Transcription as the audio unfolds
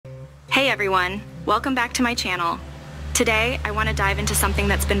Hey everyone, welcome back to my channel. Today, I want to dive into something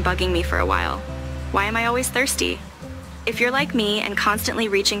that's been bugging me for a while. Why am I always thirsty? If you're like me and constantly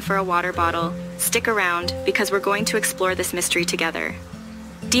reaching for a water bottle, stick around because we're going to explore this mystery together.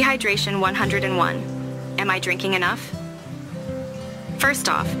 Dehydration 101. Am I drinking enough? First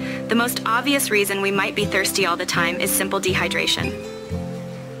off, the most obvious reason we might be thirsty all the time is simple dehydration.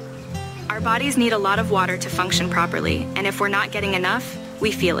 Our bodies need a lot of water to function properly, and if we're not getting enough,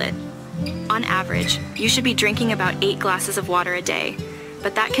 we feel it. On average, you should be drinking about 8 glasses of water a day,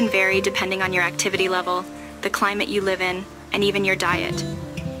 but that can vary depending on your activity level, the climate you live in, and even your diet.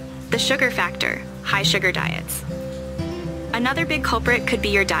 The sugar factor, high sugar diets. Another big culprit could be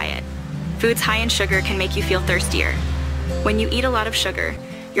your diet. Foods high in sugar can make you feel thirstier. When you eat a lot of sugar,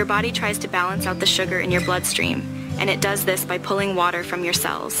 your body tries to balance out the sugar in your bloodstream, and it does this by pulling water from your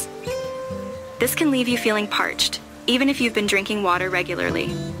cells. This can leave you feeling parched, even if you've been drinking water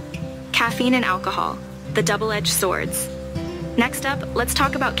regularly. Caffeine and alcohol, the double-edged swords. Next up, let's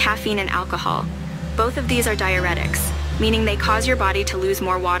talk about caffeine and alcohol. Both of these are diuretics, meaning they cause your body to lose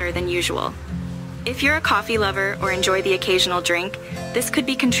more water than usual. If you're a coffee lover or enjoy the occasional drink, this could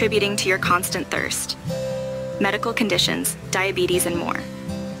be contributing to your constant thirst. Medical conditions, diabetes, and more.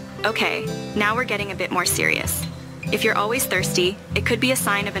 Okay, now we're getting a bit more serious. If you're always thirsty, it could be a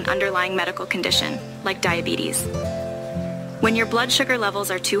sign of an underlying medical condition, like diabetes. When your blood sugar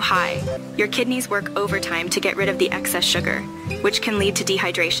levels are too high, your kidneys work overtime to get rid of the excess sugar, which can lead to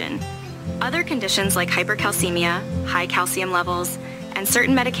dehydration. Other conditions like hypercalcemia, high calcium levels, and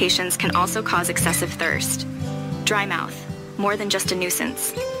certain medications can also cause excessive thirst. Dry mouth, more than just a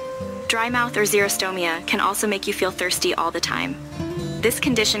nuisance. Dry mouth or xerostomia can also make you feel thirsty all the time. This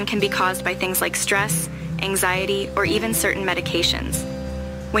condition can be caused by things like stress, anxiety, or even certain medications.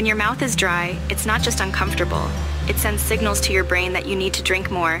 When your mouth is dry, it's not just uncomfortable, it sends signals to your brain that you need to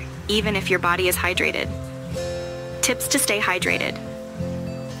drink more, even if your body is hydrated. Tips to stay hydrated.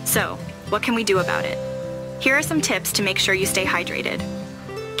 So, what can we do about it? Here are some tips to make sure you stay hydrated.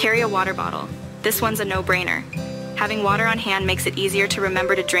 Carry a water bottle. This one's a no-brainer. Having water on hand makes it easier to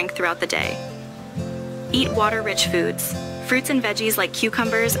remember to drink throughout the day. Eat water-rich foods. Fruits and veggies like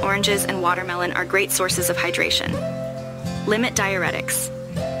cucumbers, oranges, and watermelon are great sources of hydration. Limit diuretics.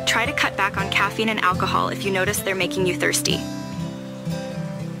 Try to cut back on caffeine and alcohol if you notice they're making you thirsty.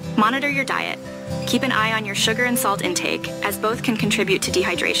 Monitor your diet. Keep an eye on your sugar and salt intake, as both can contribute to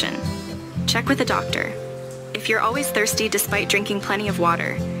dehydration. Check with a doctor. If you're always thirsty despite drinking plenty of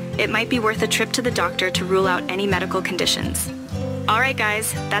water, it might be worth a trip to the doctor to rule out any medical conditions. Alright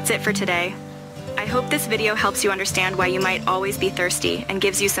guys, that's it for today. I hope this video helps you understand why you might always be thirsty and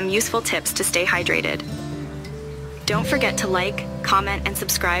gives you some useful tips to stay hydrated. Don't forget to like, comment, and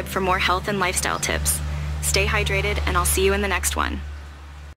subscribe for more health and lifestyle tips. Stay hydrated, and I'll see you in the next one.